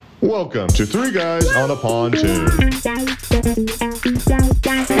Welcome to Three Guys on a Pontoon.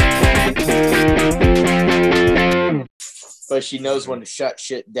 But she knows when to shut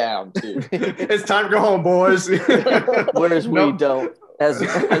shit down too. It's time to go home, boys. Whereas we Nope. don't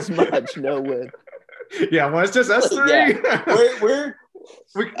as much. No win. Yeah, well, it's just us three. Yeah.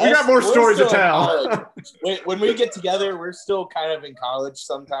 We got more we're stories to still in tell. college. When we get together, we're still kind of in college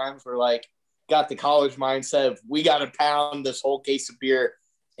sometimes. We're like, got the college mindset of we got to pound this whole case of beer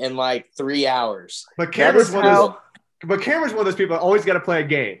in like 3 hours. But That is how. Cameron's one of those people that always got to play a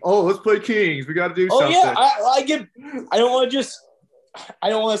game. Oh, let's play Kings. We got to do Oh something. yeah, I don't want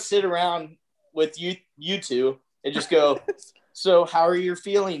to sit around with you two and just go. So how are your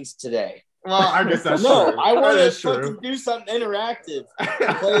feelings today? Well, I guess that's No, true. I want That to is true. fucking do something interactive.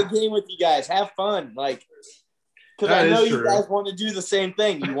 Play a game with you guys. Have fun. Like, because That I know is you true. guys want to do the same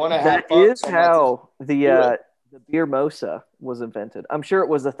thing. You want to have That fun. is so much. how do the beer mosa was invented. I'm sure it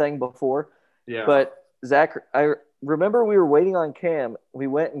was a thing before, Yeah. but Zach, I remember we were waiting on Cam. We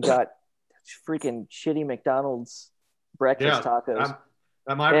went and got freaking shitty McDonald's breakfast tacos.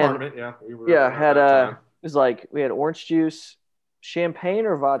 At my And- apartment, yeah. We were Yeah, at had that time. it was like we had orange juice, champagne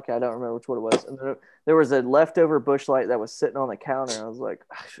or vodka. I don't remember which one it was. And there was a leftover Busch Light that was sitting on the counter. I was like,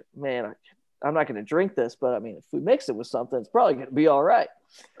 man, I'm not going to drink this, but I mean, if we mix it with something, it's probably going to be all right.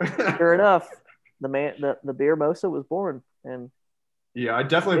 Sure enough, the beer mosa was born, and Yeah, I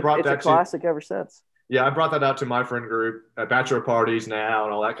definitely brought it's a that to. classic ever since. Yeah, I brought that out to my friend group at bachelor parties now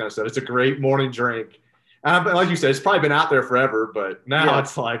and all that kind of stuff. It's a great morning drink. But like you said, it's probably been out there forever, but now Yeah.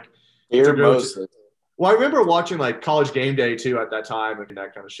 it's like Beer to go mosa. well, I remember watching like College Game Day too at that time and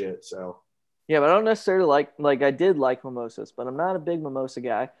that kind of shit. So Yeah, but I don't necessarily like I did like mimosas, but I'm not a big mimosa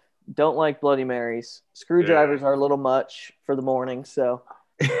guy. Don't like Bloody Marys. Screwdrivers are a little much for the morning, so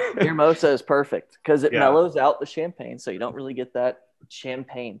beer mosa is perfect because it Yeah. mellows out the champagne, so you don't really get that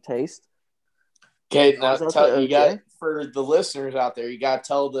champagne taste. Okay, now Sounds you got okay. for the listeners out there, you got to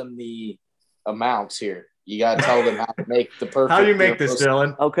tell them the amounts here. You got to tell them how to make the perfect. how do you make beer this, mosa.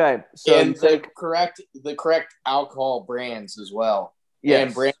 Dylan? Okay, so And you take the correct alcohol brands as well. yes,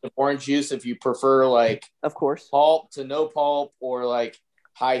 And brand of orange juice if you prefer like of course. pulp to no pulp or like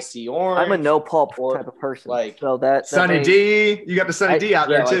high C orange. I'm a no pulp or, type of person, like, so that Sunny may- D. You got the Sunny D out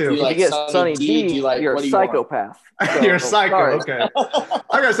yeah, there like, too. do you If like you get Sunny Sunny D, D, do you like- you're what a do you want? psychopath. You're a So, psycho. sorry. Okay.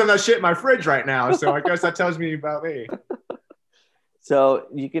 I got some of that shit in my fridge right now, so I guess that tells me about me. So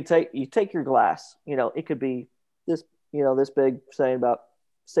you take your glass. It could be this this big, saying about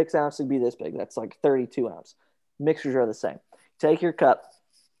 6 ounces would be this big. That's like 32 ounce. Mixers are the same. Take your cup,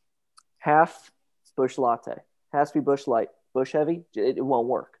 half Busch Latte. Has to be Busch Light. Busch Heavy, it won't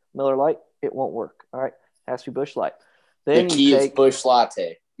work. Miller Lite, it won't work. All right, has to be Busch Light. The Then key you is take Busch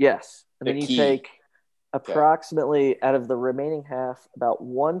Latte. yes, and the then you key. take approximately out of the remaining half, about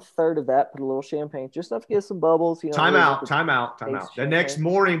 1/3 of that. Put a little champagne, just enough to get some bubbles. Time really out. get Time out. taste The next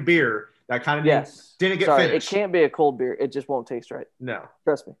champagne. morning beer that kind of Yes. didn't get Sorry, finished. it can't be a cold beer. It just won't taste right. No.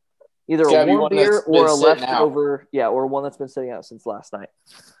 Trust me. Either It's a gotta be warm one beer that's or been a sitting out. leftover, or one that's been sitting out since last night.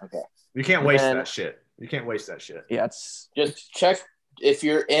 You can't waste And- that shit. You can't waste that shit. Yeah, it's Just check if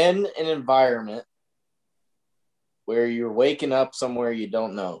you're in an environment where you're waking up somewhere you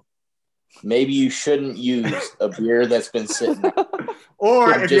don't know. Maybe you shouldn't use a beer that's been sitting out. Or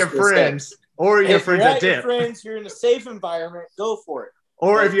Yeah, if you have just instead. friends, or you have If you're friends that at your dip, friends, you're in a safe environment, go for it.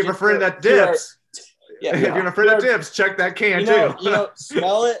 or if you have a friend that dips, Yeah, if you have a friend that dips, check that can too.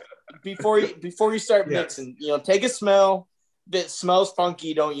 smell it before you start Yes. mixing. Take a smell. If it smells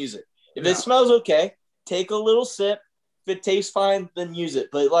funky, don't use it. If Yeah. it smells okay, take a little sip. If it tastes fine, then use it.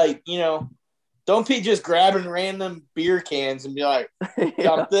 But don't be just grabbing random beer cans and be like,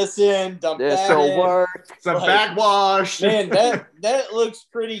 dump this in, dump this that will in. work. Some like, backwash. Man, that looks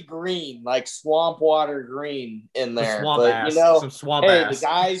pretty green, like swamp water green in there. swamp But ass. Some swamp hey, ass.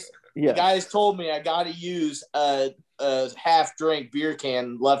 the Yeah, guys told me I got to use a half drink beer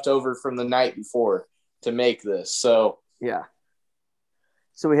can left over from the night before to make this. So yeah.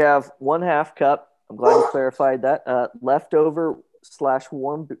 So we have 1/2 cup. I'm glad you clarified that. Leftover /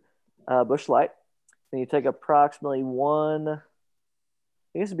 warm Busch Light. Then you take approximately one.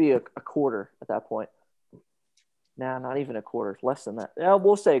 I guess it'd be a quarter at that point. Nah, not even a quarter. Less than that. Yeah,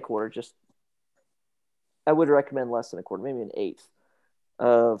 we'll say a quarter. Just I would recommend less than a quarter, maybe an eighth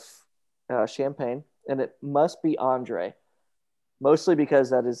of champagne, and it must be Andre. Mostly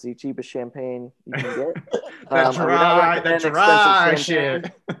because that is the cheapest champagne you can get. That I would not dry recommend shit. expensive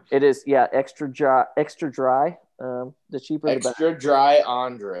champagne. It is, extra dry. The cheaper the better. extra dry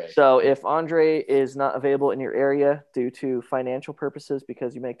Andre. So if Andre is not available in your area due to financial purposes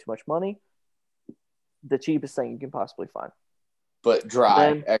because you make too much money, the cheapest thing you can possibly find. but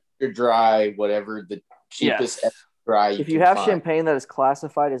dry, Then- extra dry, whatever the cheapest Yes. extra dry. If you can have find. champagne that is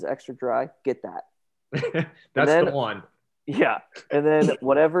classified as extra dry, get that. That's then- the one. Yeah. And then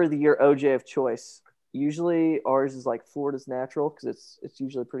whatever your OJ of choice. Usually ours is like Florida's Natural because it's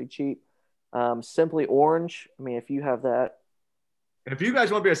usually pretty cheap. Simply Orange. I mean, if you have that, And if you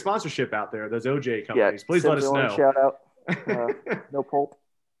guys want to be a sponsorship out there, those OJ yeah, companies, please let Simply us Orange, know. shout out. No pulp.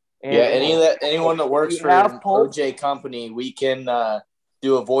 And Yeah, anyone that works you for have an pulp? OJ company, we can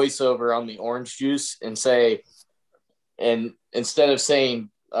do a voiceover on the orange juice and say, and instead of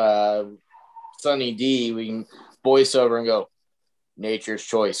saying Sunny D, we can voice over and go, Nature's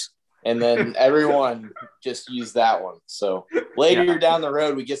Choice. And then everyone just use that one. So later down the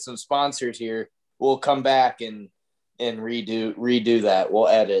road, we get some sponsors here. We'll come back and redo that. We'll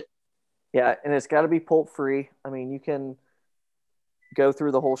edit. Yeah, and it's got to be pulp free. I mean, you can go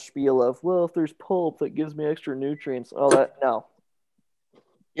through the whole spiel of, well, if there's pulp that gives me extra nutrients, all that. No,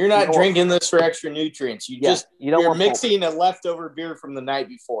 You're not You don't- drinking this for extra nutrients. you don't You're want pulp. mixing a leftover beer from the night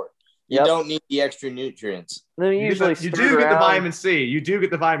before. You Yep. don't need the extra nutrients. Then you You usually do stir it get the around. vitamin C. You do get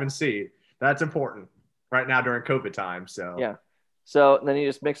the vitamin C. That's important right now during COVID time. So Yeah. So then you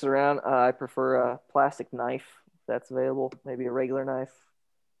just mix it around. I prefer a plastic knife if that's available, maybe a regular knife.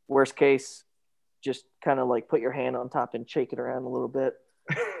 Worst case, just kind of like put your hand on top and shake it around a little bit.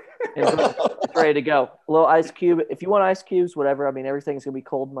 And it's ready to go. A little ice cube. If you want ice cubes, whatever. I mean, everything's going to be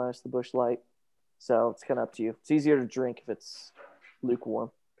cold minus the Busch Light. So it's kind of up to you. It's easier to drink if it's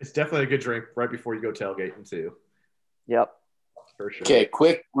lukewarm. it's definitely a good drink right before you go tailgating too, Yep. for sure. Okay,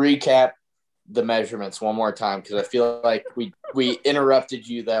 quick recap the measurements one more time because I feel like we interrupted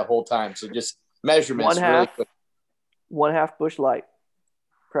you that whole time. So just measurements One really half. quick. 1/2 Busch Light,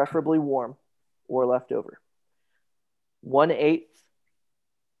 preferably warm or leftover. 1/8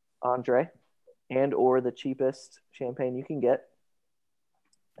 Andre and or the cheapest champagne you can get.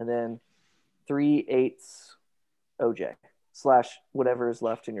 And then 3/8 OJ / whatever is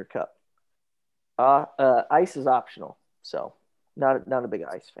left in your cup. Ice is optional, so not a big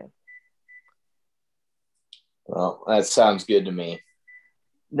ice fan. Well, that sounds good to me.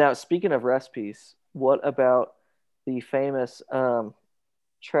 Now, speaking of recipes, what about the famous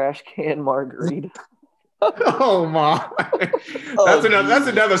trash can margarita? Oh my, Oh, that's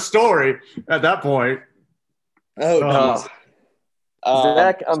another story at that point. Oh, Oh. geez.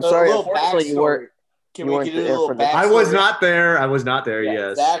 Zach, I'm so a sorry. little Unfortunately, you backstory. weren't. Can you we weren't do a there little for the- backstory? I was not there. I was not there. Yeah,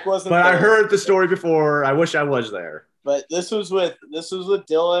 Yes, Zach wasn't but I there. heard the story before. I wish I was there. But this was with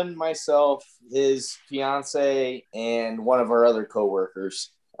Dylan, myself, his fiance, and one of our other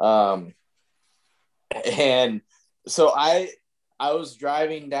coworkers. And so I was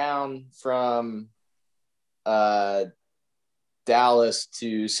driving down from Dallas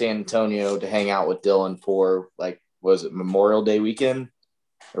to San Antonio to hang out with Dylan for was it Memorial Day weekend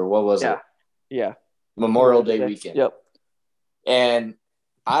or what was it? Yeah. Memorial Day weekend. Yep. And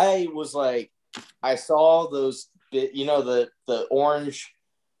I was like, I saw those, the orange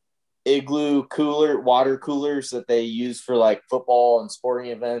igloo water coolers that they use for like football and sporting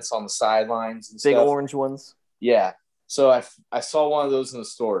events on the sidelines and Big stuff. orange ones. Yeah. So I saw one of those in the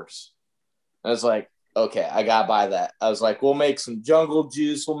stores. I was like, okay, I got to buy that. I was like, we'll make some jungle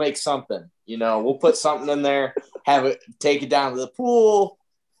juice. We'll make something, we'll put something in there, take it down to the pool.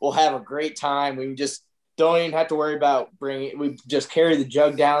 We'll have a great time. We can just don't even have to worry about bringing. We just carry the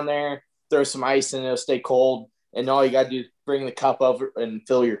jug down there, throw some ice in it, it'll stay cold, and all you got to do is bring the cup over and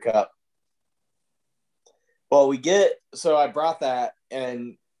fill your cup. Well, so I brought that,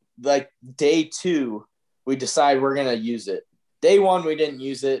 and like day 2, we decide we're gonna use it. Day 1, we didn't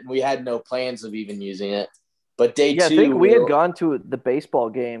use it, and we had no plans of even using it. But day 2, I think we had gone to the baseball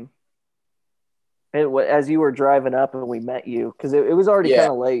game. And as you were driving up and we met you, because it was already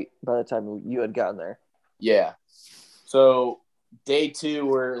kind of late by the time you had gotten there. Yeah. So day 2,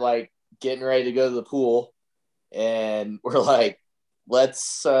 we're like getting ready to go to the pool, and we're like,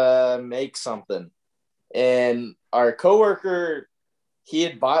 let's make something. And our coworker, he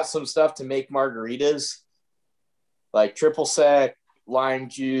had bought some stuff to make margaritas, like triple sec, lime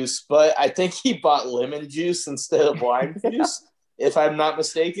juice, but I think he bought lemon juice instead of lime juice, if I'm not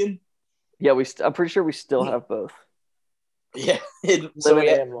mistaken. Yeah, I'm pretty sure we still have both. Yeah.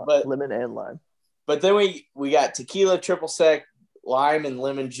 Lemon and lime. But then we got tequila, triple sec, lime, and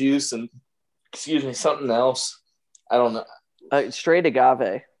lemon juice, and something else. I don't know. Straight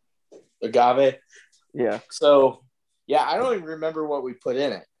agave. Agave. Yeah. So, yeah, I don't even remember what we put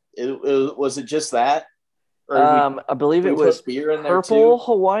in it. Was it just that? Or I believe it was beer in there purple too?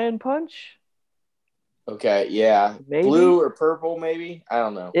 Hawaiian punch. Okay, yeah. Maybe? Blue or purple, maybe? I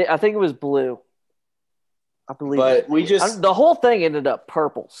don't know. I think it was blue. I believe But it. we just The whole thing ended up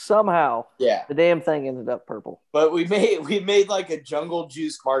purple somehow. yeah. The damn thing ended up purple. But we made like a jungle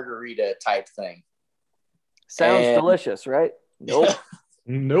juice margarita type thing. Sounds And- delicious, right? Nope.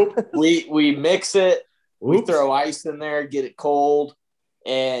 Nope. We mix it. We Oops. throw ice in there, get it cold,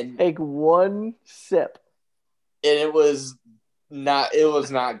 and Take one sip. it was not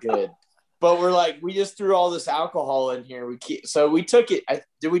good. But we're like, we just threw all this alcohol in here. So we took it.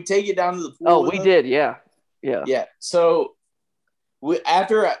 Did we take it down to the pool? Oh, with we us? did. Yeah. Yeah. Yeah. So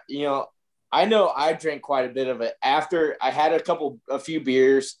after I know I drank quite a bit of it. After I had a few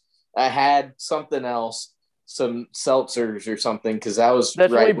beers, I had something else, some seltzers or something, because that was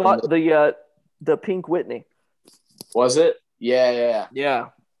That's right when we bought the Pink Whitney. Was it? Yeah. Yeah.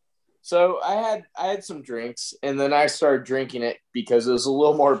 So I had some drinks, and then I started drinking it because it was a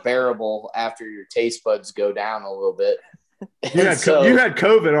little more bearable after your taste buds go down a little bit. You had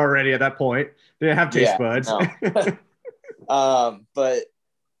COVID already at that point. Didn't have taste Yeah, buds. no. But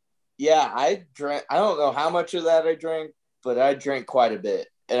yeah, I drank. I don't know how much of that I drank, but I drank quite a bit,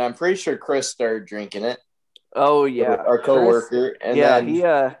 and I'm pretty sure Chris started drinking it. Oh yeah. Our coworker, and yeah,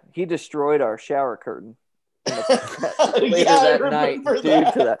 then he destroyed our shower curtain later Yeah, I that night remember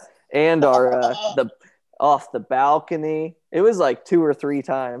due to that, and our off the balcony. It was like 2 or 3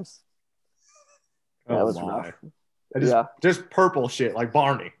 times. That was rough. Just purple shit like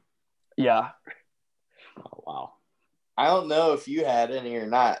Barney. Yeah. Oh, wow. I don't know if you had any or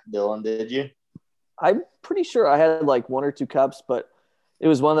not, Dylan. Did you? I'm pretty sure I had like 1 or 2 cups, but it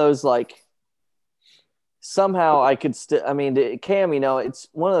was one of those like somehow I could still. I mean, Cam, it's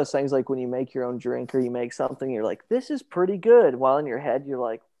one of those things like when you make your own drink or you make something, you're like, this is pretty good. While in your head, you're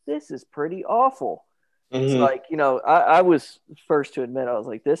like, this is pretty awful. It's like, I was first to admit, I was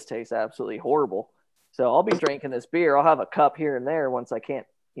like, this tastes absolutely horrible. So I'll be drinking this beer. I'll have a cup here and there once I can't,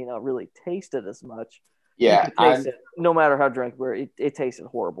 really taste it as much. Yeah, taste it, no matter how drunk we were, it tasted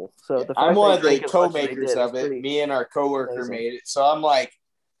horrible. So the fact I'm one they of the drank as much as they co-makers did of is it. pretty Me and our coworker amazing. made it, so I'm like,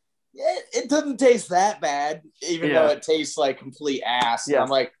 it doesn't taste that bad, even though it tastes like complete ass. And Yeah. I'm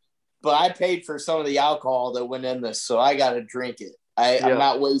like, but I paid for some of the alcohol that went in this, so I got to drink it. I'm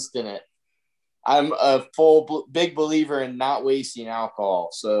not wasting it. I'm a big believer in not wasting alcohol,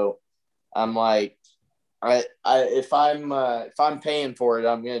 so I'm like, if I'm paying for it,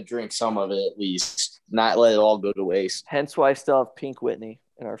 I'm gonna drink some of it at least, not let it all go to waste. Hence why I still have Pink Whitney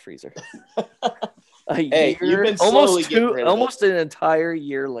in our freezer. Hey, you've been slowly getting rid of it. almost an entire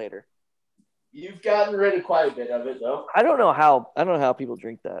year later. You've gotten rid of quite a bit of it, though. I don't know how people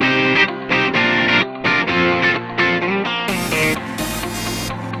drink that.